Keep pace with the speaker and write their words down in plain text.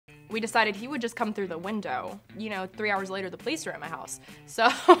we decided he would just come through the window. You know, 3 hours later, the police are at my house. So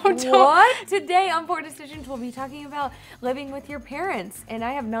What? Today on Poor Decisions, we'll be talking about living with your parents. And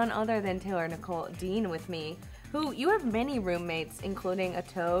I have none other than Taylor Nicole Dean with me, who you have many roommates, including a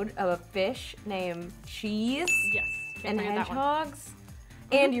toad, a fish named Cheese, Yes. and forget that one. hedgehogs,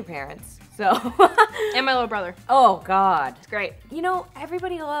 and your parents. So. And my little brother. Oh, God. It's great. You know,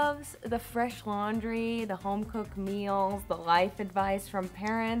 everybody loves the fresh laundry, the home-cooked meals, the life advice from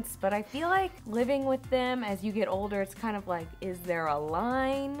parents, but I feel like living with them as you get older, it's kind of like, is there a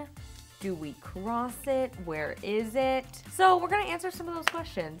line? Do we cross it? Where is it? So we're gonna answer some of those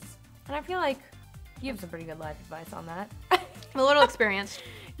questions. And I feel like you have some pretty good life advice on that. I'm a little experienced.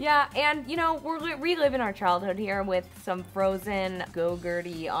 Yeah, and you know, we're reliving our childhood here with some frozen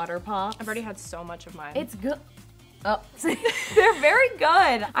Go-Gurty Otter Pops. I've already had so much of mine. It's good. Oh, they're very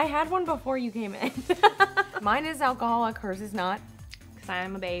good. I had one before you came in. Mine is alcoholic, hers is not. Because I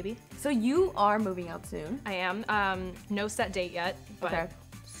am a baby. So you are moving out soon. I am. No set date yet, but Okay.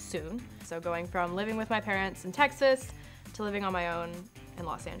 soon. So going from living with my parents in Texas to living on my own in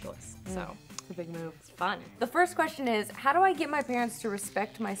Los Angeles. So It's a big move. it's fun. The first question is, how do I get my parents to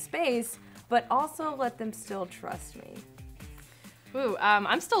respect my space, but also let them still trust me? Ooh,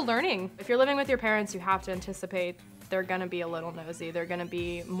 I'm still learning. If you're living with your parents, you have to anticipate they're gonna be a little nosy. They're gonna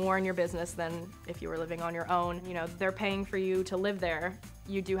be more in your business than if you were living on your own. You know, they're paying for you to live there.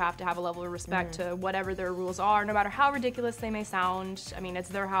 You do have to have a level of respect to whatever their rules are, no matter how ridiculous they may sound. I mean, it's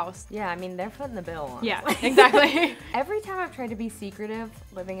their house. Yeah, I mean, they're footing the bill on. Yeah, exactly. Every time I've tried to be secretive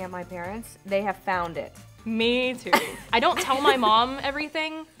living at my parents', they have found it. Me too. I don't tell my mom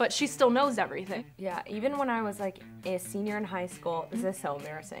everything, but she still knows everything. Yeah, even when I was like a senior in high school, this is so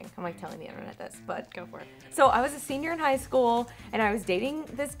embarrassing. I'm like telling the internet this, but Go for it. so I was a senior in high school and I was dating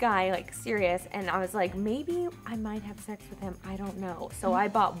this guy, like serious, and I was like, maybe I might have sex with him, I don't know. So I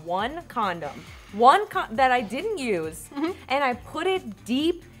bought one condom, that I didn't use, and I put it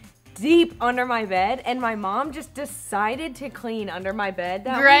deep under my bed, and my mom just decided to clean under my bed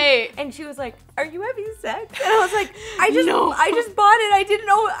that Great. week. And she was like, "Are you having sex?" And I was like, No. I just bought it. I didn't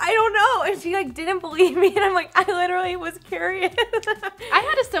know. I don't know." And she like didn't believe me, and I'm like, "I literally was curious." I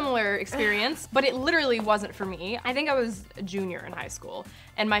had a similar experience, but it literally wasn't for me. I think I was a junior in high school,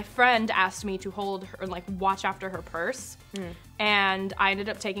 and my friend asked me to hold her, like watch after her purse, and I ended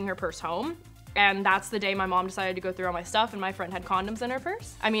up taking her purse home. And that's the day my mom decided to go through all my stuff, and my friend had condoms in her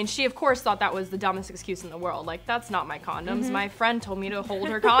purse. I mean, she of course thought that was the dumbest excuse in the world. Like, that's not my condoms. My friend told me to hold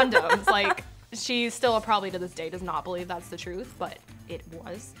her condoms. Like, she still probably to this day does not believe that's the truth, but it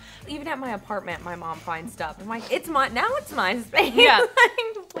was. Even at my apartment, my mom finds stuff. I'm like, "It's mine. Now it's mine space." Yeah.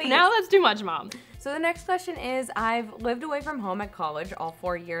 Like, please. Now that's too much, Mom. So the next question is, I've lived away from home at college all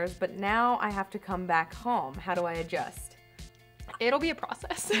 4 years, but now I have to come back home. How do I adjust? It'll be a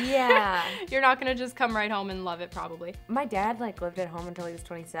process. Yeah. You're not gonna just come right home and love it, probably. My dad like lived at home until he was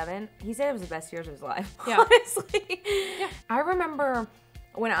 27. He said it was the best years of his life. Yeah. Honestly. Yeah. I remember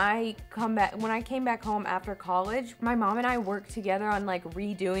when I came back home after college, my mom and I worked together on like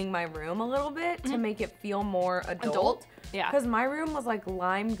redoing my room a little bit to make it feel more adult. Yeah. Because my room was like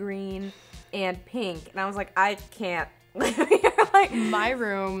lime green and pink, and I was like, I can't live here. Like, My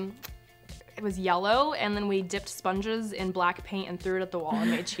room, it was yellow, and then we dipped sponges in black paint and threw it at the wall and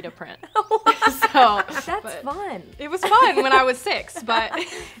made cheetah print. that's fun. It was fun when I was 6, but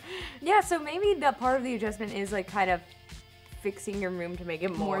Yeah, so maybe that part of the adjustment is like kind of fixing your room to make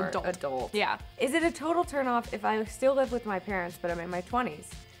it more adult. yeah. Is it a total turnoff if I still live with my parents but I'm in my 20s?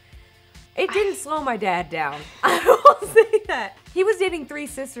 It didn't slow my dad down. I will say that. He was dating 3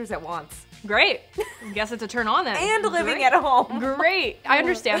 sisters at once. Great. Guess it's a turn on then. And living Great. at home. Great. I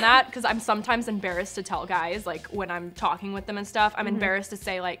understand that because I'm sometimes embarrassed to tell guys, like when I'm talking with them and stuff, I'm embarrassed to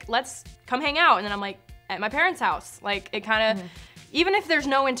say like, let's come hang out. And then I'm like, at my parents' house. Like it kind of, even if there's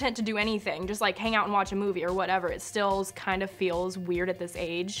no intent to do anything, just like hang out and watch a movie or whatever, it still kind of feels weird at this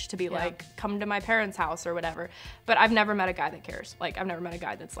age to be like, come to my parents' house or whatever. But I've never met a guy that cares. Like I've never met a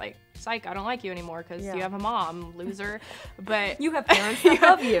guy that's like, psych, I don't like you anymore because you have a mom, loser. But You have parents that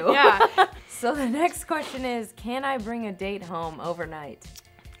love you. yeah. So the next question is, can I bring a date home overnight?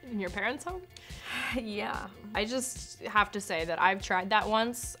 In your parents' home? Yeah. I just have to say that I've tried that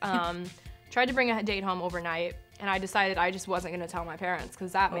once. Tried to bring a date home overnight, and I decided I just wasn't gonna tell my parents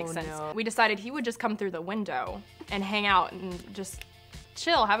because that makes sense. No. We decided he would just come through the window and hang out and just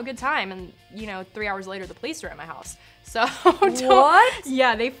chill, have a good time, and you know, 3 hours later the police are at my house. So What?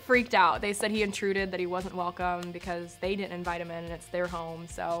 Yeah, they freaked out. They said he intruded, that he wasn't welcome because they didn't invite him in and it's their home.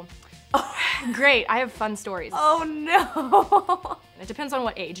 So great, I have fun stories. Oh no. It depends on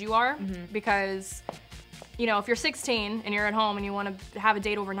what age you are because You know, if you're 16 and you're at home and you want to have a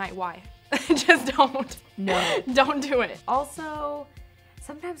date overnight, why? Just don't. No. Don't do it. Also,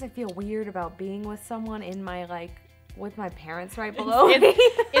 sometimes I feel weird about being with someone in my, like, with my parents right below me.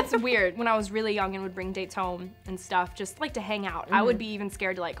 It's weird. When I was really young and would bring dates home and stuff, just like to hang out, I would be even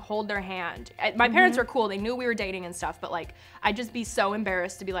scared to like hold their hand. My parents were cool. They knew we were dating and stuff, but like I'd just be so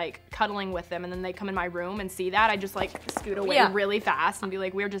embarrassed to be like cuddling with them, and then they come in my room and see that. I just like scoot away really fast and be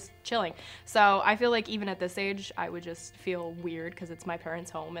like, we're just chilling. So I feel like even at this age, I would just feel weird because it's my parents'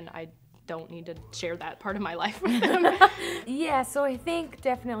 home and I don't need to share that part of my life with them. Yeah, so I think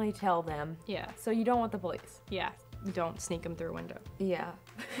definitely tell them. Yeah. So you don't want the police. Yeah. Don't sneak them through a window. Yeah.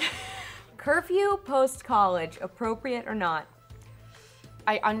 Curfew post-college, appropriate or not?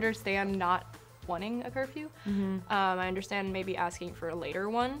 I understand not wanting a curfew. I understand maybe asking for a later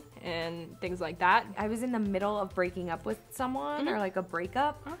one and things like that. I was in the middle of breaking up with someone or like a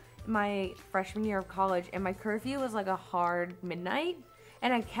breakup my freshman year of college, and my curfew was like a hard midnight.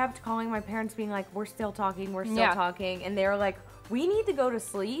 And I kept calling my parents being like, we're still talking, and they were like, we need to go to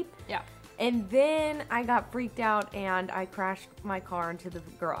sleep. Yeah. And then I got freaked out and I crashed my car into the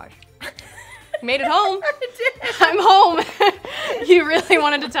garage. Made it home. I did. I'm home. You really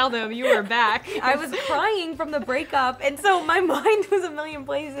wanted to tell them you were back. I was crying from the breakup, and so my mind was a million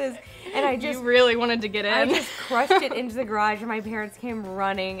places, and I just... You really wanted to get in. I just crushed it into the garage, and my parents came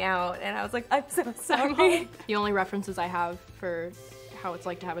running out, and I was like, I'm so sorry. The only references I have for how it's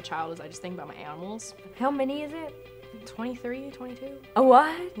like to have a child is I just think about my animals. How many is it? 23, 22. A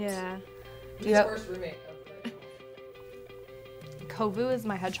what? Yeah. His first roommate. Kovu is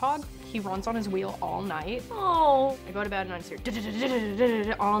my hedgehog. He runs on his wheel all night. Oh. I go to bed and I just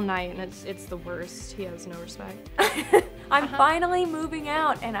hear all night, and it's the worst. He has no respect. I'm finally moving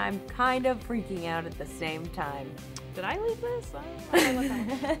out, and I'm kind of freaking out at the same time. Did I leave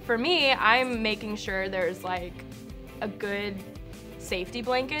this? For me, I'm making sure there's like a good safety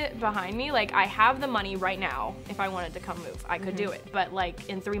blanket behind me. Like, I have the money right now. If I wanted to come move, I could do it. But like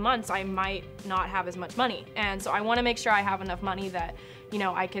in 3 months, I might not have as much money. And so I want to make sure I have enough money that, you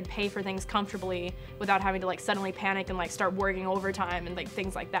know, I could pay for things comfortably without having to like suddenly panic and like start working overtime and like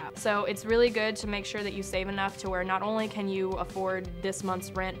things like that. So it's really good to make sure that you save enough to where not only can you afford this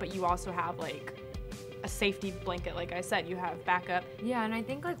month's rent, but you also have like a safety blanket. Like I said, you have backup. Yeah, and I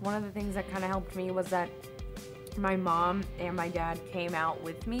think like one of the things that kind of helped me was that my mom and my dad came out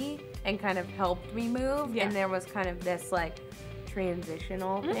with me and kind of helped me move. And there was kind of this like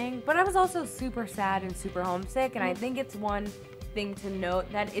transitional thing. But I was also super sad and super homesick, and I think it's one thing to note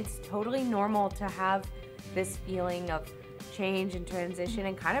that it's totally normal to have this feeling of change and transition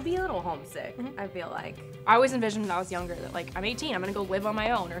and kind of be a little homesick, I feel like. I always envisioned when I was younger that like, I'm 18, I'm gonna go live on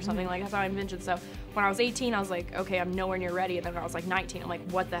my own or something. Like that's how I envisioned. So when I was 18, I was like, okay, I'm nowhere near ready. And then when I was like 19, I'm like,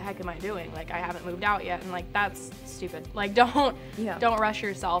 what the heck am I doing? Like I haven't moved out yet. And like, that's stupid. Like don't rush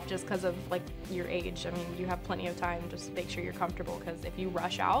yourself just because of like your age. I mean, you have plenty of time. Just make sure you're comfortable, because if you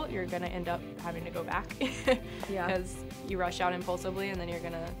rush out, you're gonna end up having to go back. Because you rush out impulsively and then you're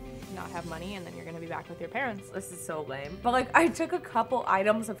gonna not have money, and then you're gonna be back with your parents. This is so lame. But like, I took a couple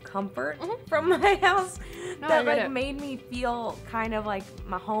items of comfort from my house that like made me feel kind of like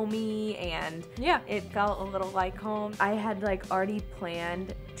my homie, and it felt a little like home. I had like already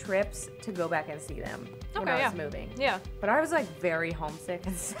planned trips to go back and see them when I was moving. Yeah. But I was like very homesick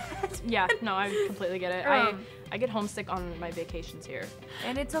and sad. Yeah, no, I completely get it. I get homesick on my vacations here.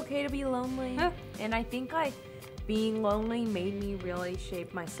 And it's okay to be lonely. And I think like being lonely made me really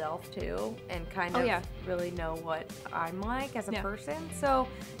shape myself too, and kind of really know what I'm like as a person. So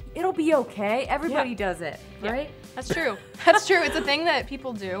it'll be okay. Everybody does it, right? That's true. That's true. It's a thing that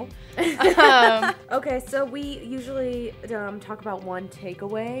people do. Okay, so we usually talk about one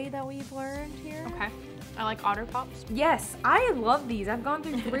takeaway that we've learned here. Okay. I like Otter Pops. Yes, I love these. I've gone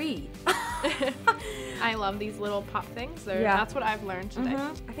through 3. I love these little pop things. That's what I've learned today.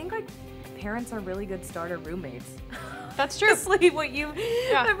 I think like parents are really good starter roommates. That's true. Honestly,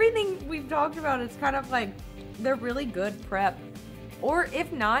 everything we've talked about is kind of like they're really good prep. Or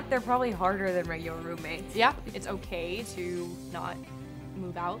if not, they're probably harder than regular roommates. Yeah, it's okay to not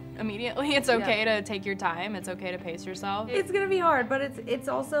move out immediately. It's okay to take your time. It's okay to pace yourself. It's gonna be hard, but it's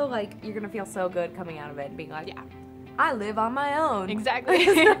also like you're gonna feel so good coming out of it and being like, I live on my own. Exactly.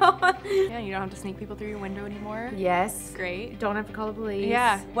 Yeah, you don't have to sneak people through your window anymore. Yes. Great. Don't have to call the police.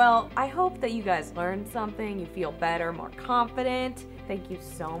 Yeah. Well, I hope that you guys learned something. You feel better, more confident, thank you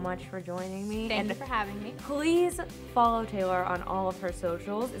so much for joining me. Thank you for having me. Please follow Taylor on all of her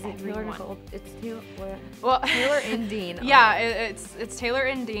socials. Is it Taylor Nicole? It's Taylor. Taylor Dean. Yeah, it's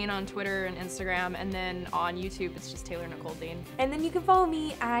Taylor Dean on Twitter and Instagram, and then on YouTube it's just Taylor Nicole Dean. And then you can follow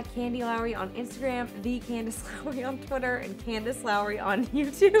me at Candy Lowry on Instagram, the Candace Lowry on Twitter, and Candace Lowry on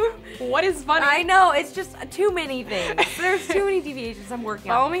YouTube. What is funny? I know, it's just too many things. There's too many deviations I'm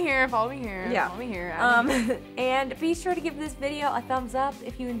working on. Follow me here. Yeah. Follow me here. And be sure to give this video a thumbs up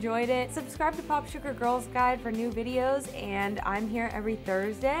if you enjoyed it. Subscribe to Pop Sugar Girls Guide for new videos, and I'm here every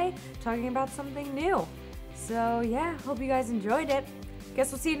Thursday talking about something new. So yeah, hope you guys enjoyed it.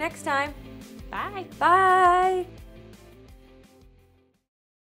 Guess we'll see you next time. Bye. Bye.